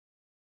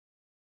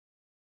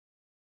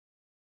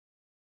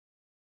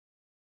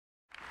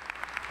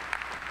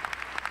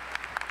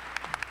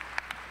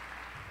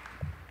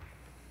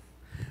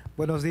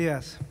Buenos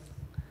días.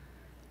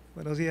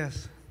 Buenos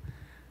días.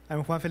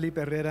 I'm Juan Felipe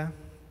Herrera,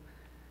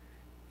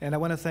 and I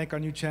want to thank our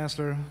new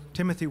Chancellor,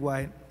 Timothy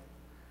White,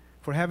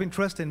 for having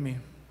trust in me,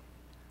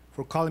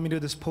 for calling me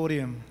to this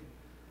podium,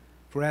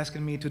 for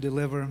asking me to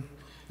deliver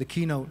the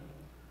keynote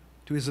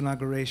to his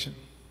inauguration.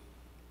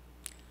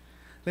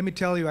 Let me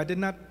tell you, I did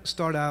not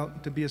start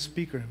out to be a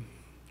speaker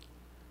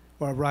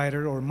or a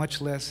writer or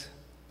much less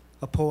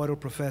a poet or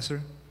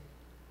professor.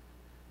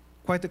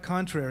 Quite the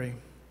contrary,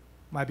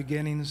 my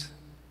beginnings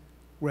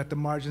were at the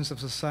margins of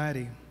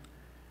society,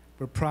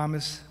 where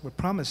promise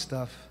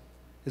stuff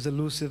is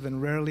elusive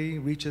and rarely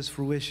reaches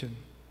fruition.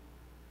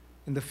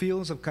 In the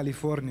fields of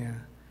California,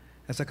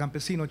 as a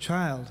campesino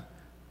child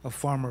of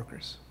farm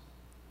workers.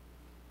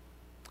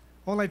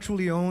 All I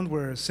truly owned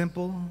were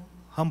simple,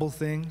 humble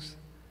things.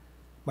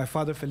 My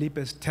father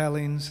Felipe's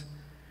tellings,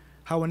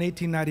 how in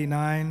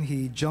 1899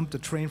 he jumped a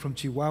train from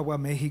Chihuahua,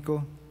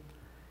 Mexico,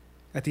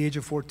 at the age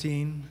of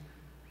 14,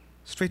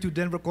 straight to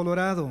Denver,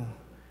 Colorado,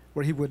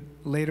 where he would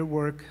later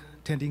work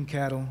tending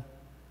cattle,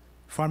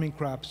 farming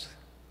crops,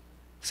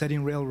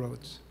 setting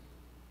railroads.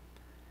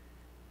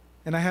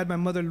 And I had my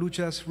mother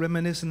Lucha's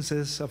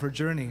reminiscences of her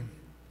journey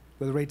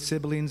with her 8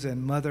 siblings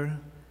and mother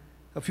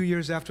a few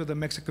years after the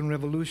Mexican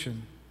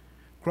Revolution,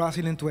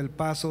 crossing into El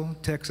Paso,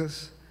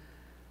 Texas,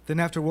 then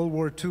after World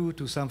War II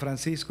to San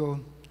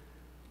Francisco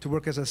to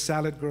work as a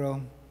salad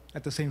girl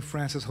at the St.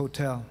 Francis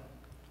Hotel.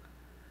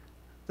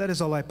 That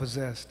is all I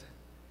possessed.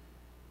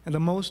 And the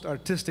most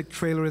artistic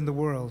trailer in the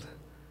world,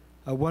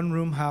 a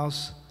one-room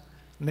house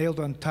nailed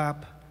on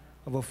top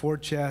of a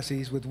Ford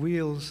chassis with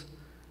wheels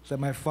that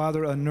my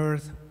father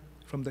unearthed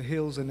from the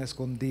hills in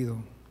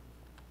Escondido.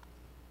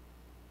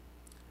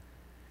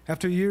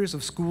 After years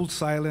of school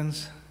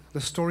silence, the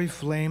story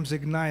flames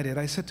ignited.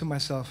 I said to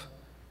myself,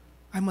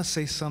 I must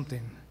say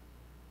something.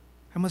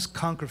 I must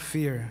conquer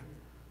fear.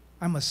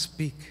 I must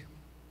speak.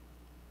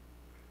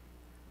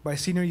 By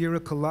senior year,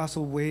 a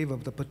colossal wave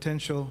of the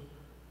potential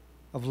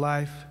of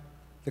life,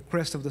 the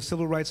crest of the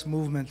civil rights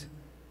movement,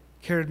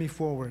 carried me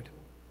forward.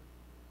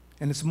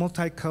 In its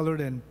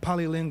multicolored and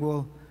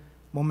polylingual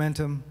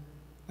momentum,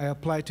 I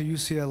applied to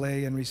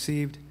UCLA and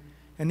received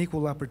an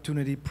equal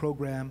opportunity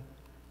program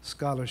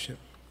scholarship.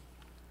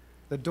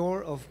 The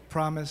door of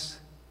promise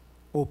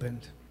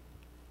opened.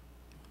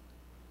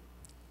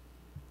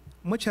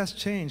 Much has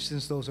changed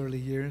since those early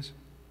years.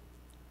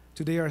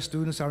 Today, our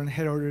students are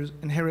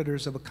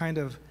inheritors of a kind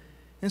of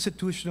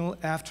institutional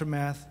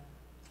aftermath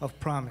of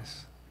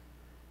promise.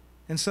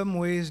 In some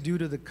ways, due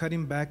to the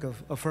cutting back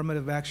of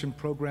affirmative action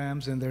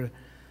programs and their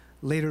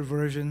later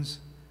versions,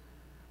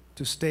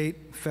 to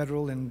state,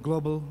 federal, and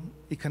global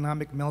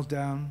economic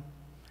meltdown,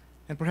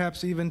 and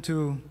perhaps even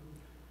to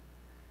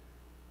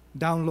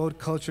download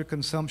culture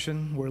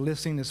consumption where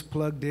listening is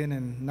plugged in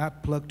and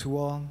not plugged to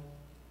all.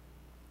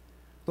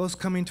 Those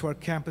coming to our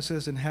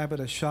campuses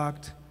inhabit a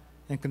shocked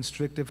and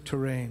constrictive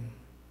terrain.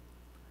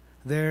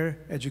 Their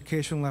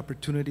educational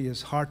opportunity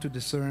is hard to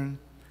discern,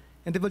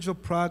 individual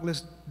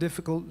progress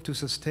difficult to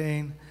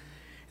sustain,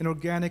 and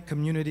organic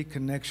community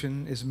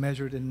connection is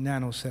measured in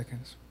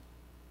nanoseconds.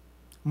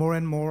 More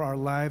and more, our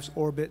lives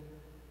orbit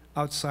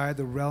outside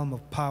the realm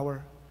of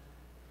power,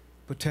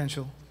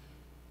 potential,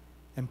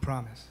 and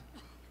promise.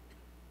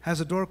 Has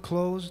the door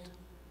closed?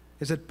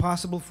 Is it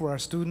possible for our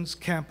students,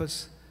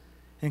 campus,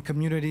 and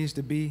communities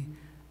to be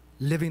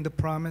living the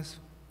promise,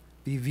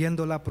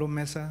 viviendo la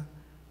promesa,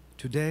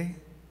 today?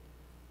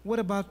 What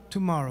about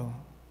tomorrow?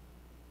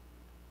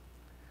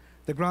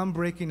 The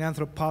groundbreaking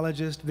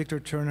anthropologist Victor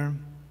Turner,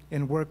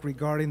 in work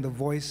regarding the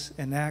voice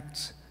and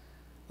acts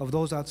of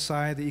those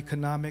outside the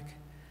economic,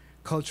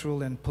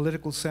 cultural, and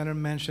political center,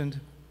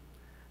 mentioned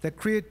that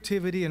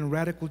creativity and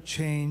radical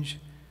change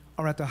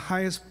are at the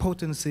highest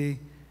potency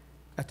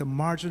at the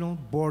marginal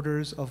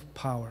borders of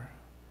power.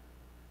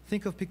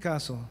 Think of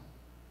Picasso.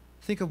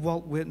 Think of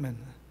Walt Whitman.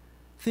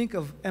 Think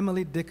of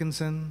Emily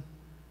Dickinson.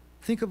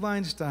 Think of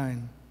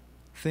Einstein.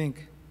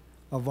 Think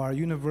of our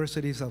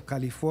universities of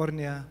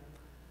California.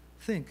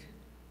 Think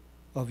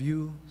of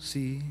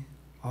UCR.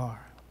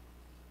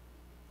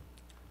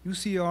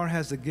 UCR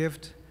has the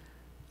gift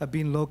of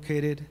being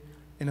located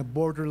in a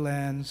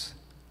borderlands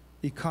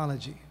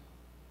ecology,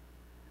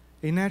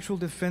 a natural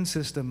defense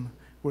system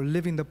where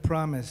living the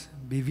promise,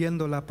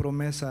 viviendo la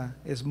promesa,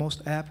 is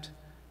most apt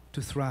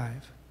to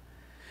thrive.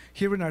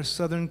 Here in our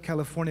Southern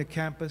California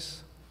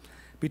campus,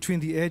 between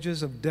the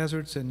edges of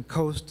deserts and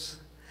coasts,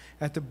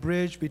 at the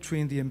bridge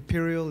between the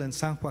Imperial and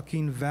San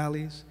Joaquin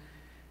valleys,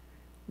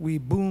 we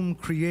boom,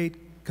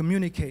 create,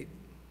 communicate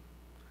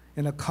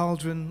in a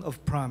cauldron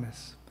of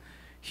promise.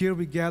 Here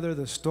we gather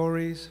the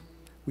stories,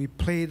 we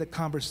play the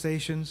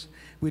conversations,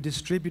 we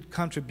distribute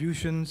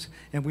contributions,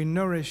 and we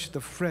nourish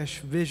the fresh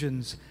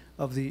visions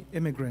of the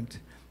immigrant,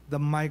 the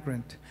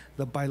migrant,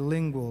 the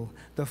bilingual,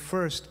 the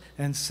first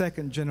and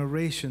second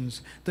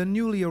generations, the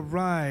newly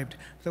arrived,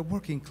 the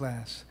working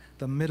class,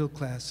 the middle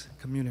class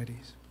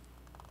communities.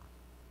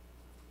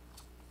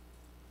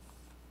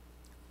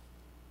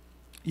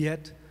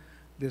 Yet,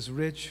 this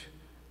rich,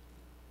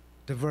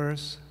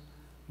 diverse,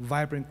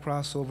 vibrant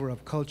crossover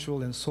of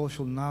cultural and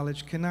social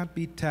knowledge cannot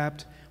be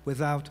tapped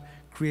without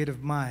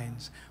creative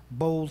minds,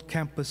 bold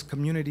campus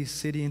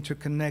community-city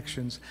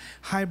interconnections,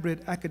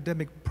 hybrid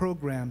academic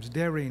programs,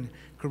 daring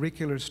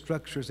curricular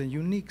structures, and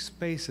unique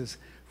spaces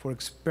for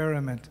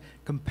experiment,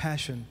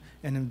 compassion,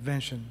 and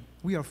invention.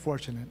 We are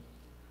fortunate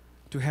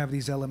to have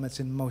these elements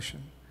in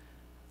motion.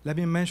 Let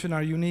me mention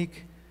our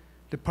unique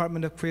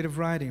Department of Creative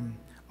Writing,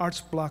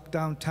 Arts Block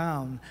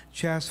Downtown,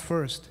 Jazz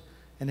First,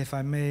 and if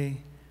I may,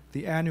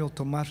 the annual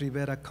Tómas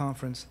Rivera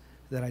Conference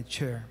that I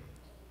chair.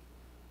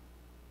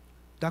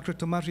 Dr.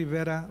 Tómas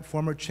Rivera,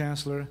 former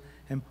chancellor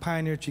and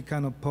pioneer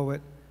Chicano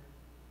poet,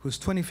 whose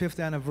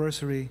 25th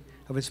anniversary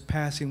of his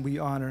passing we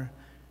honor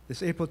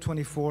this April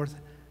 24th,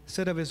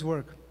 said of his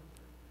work,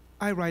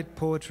 "I write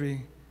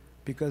poetry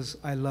because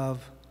I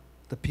love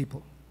the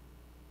people."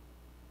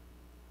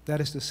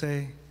 That is to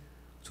say,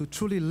 to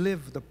truly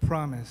live the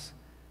promise,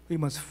 we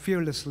must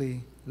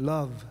fearlessly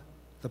love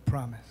the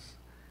promise,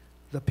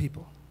 the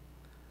people.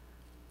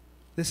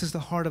 This is the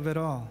heart of it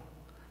all.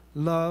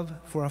 Love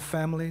for our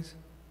families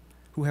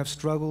who have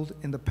struggled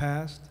in the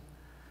past,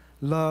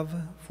 love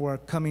for our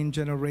coming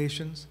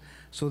generations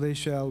so they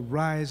shall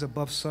rise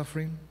above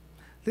suffering.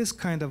 This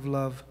kind of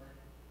love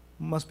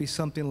must be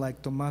something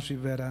like Tómas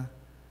Rivera,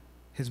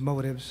 his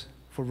motives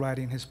for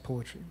writing his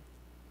poetry.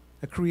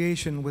 A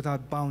creation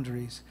without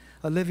boundaries,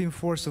 a living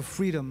force of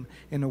freedom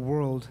in a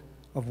world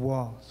of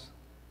walls.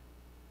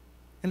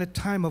 In a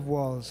time of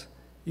walls,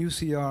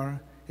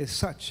 UCR is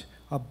such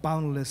a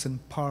boundless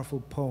and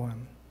powerful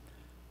poem.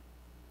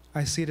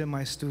 I see it in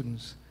my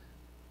students.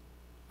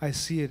 I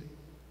see it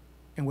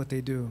in what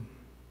they do.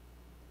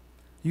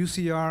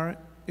 UCR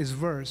is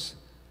verse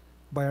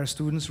by our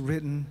students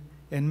written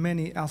in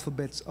many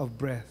alphabets of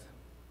breath,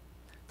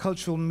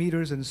 cultural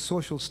meters and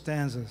social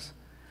stanzas,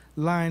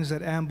 lines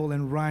that amble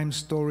and rhyme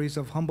stories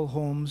of humble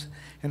homes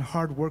and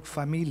hard work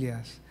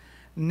familias,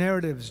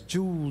 narratives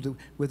jeweled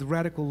with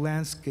radical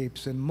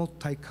landscapes and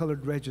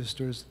multicolored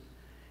registers.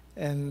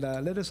 And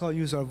let us all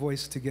use our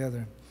voice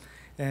together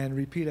and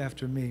repeat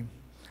after me.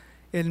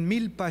 In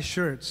milpa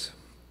shirts,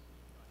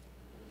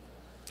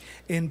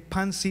 in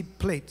pancit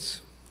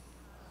plates,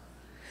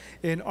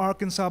 in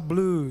Arkansas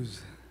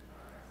blues,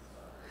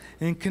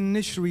 in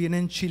Canishri and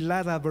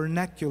enchilada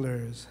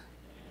vernaculars,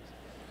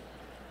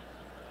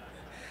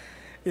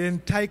 in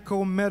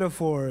taiko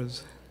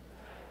metaphors,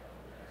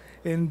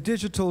 in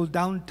digital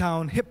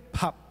downtown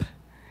hip-hop,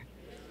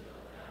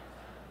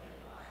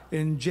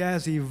 in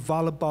jazzy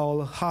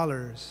volleyball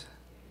hollers,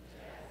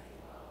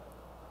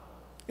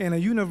 in a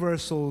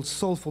universal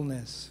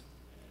soulfulness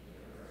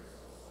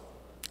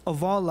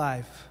of all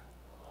life,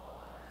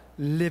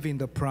 living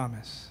the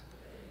promise.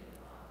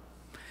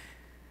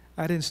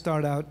 I didn't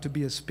start out to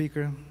be a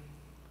speaker.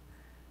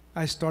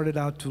 I started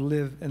out to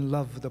live and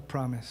love the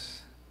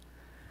promise.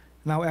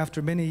 Now,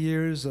 after many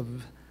years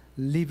of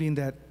leaving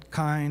that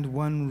kind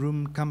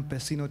one-room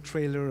campesino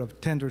trailer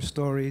of tender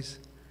stories,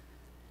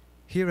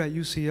 here at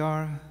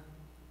UCR,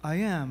 I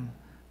am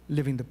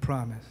living the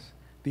promise,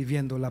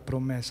 viviendo la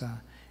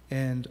promesa,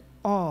 and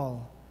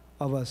all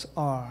of us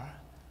are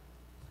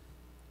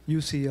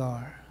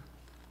UCR,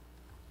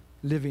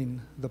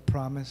 living the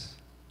promise,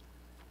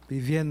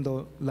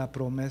 viviendo la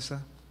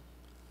promesa.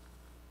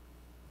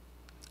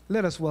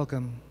 Let us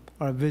welcome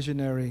our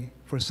visionary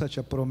for such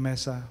a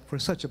promesa, for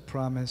such a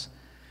promise,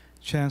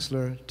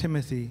 Chancellor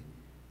Timothy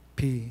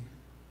P.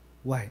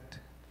 White.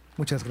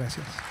 Muchas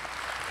gracias.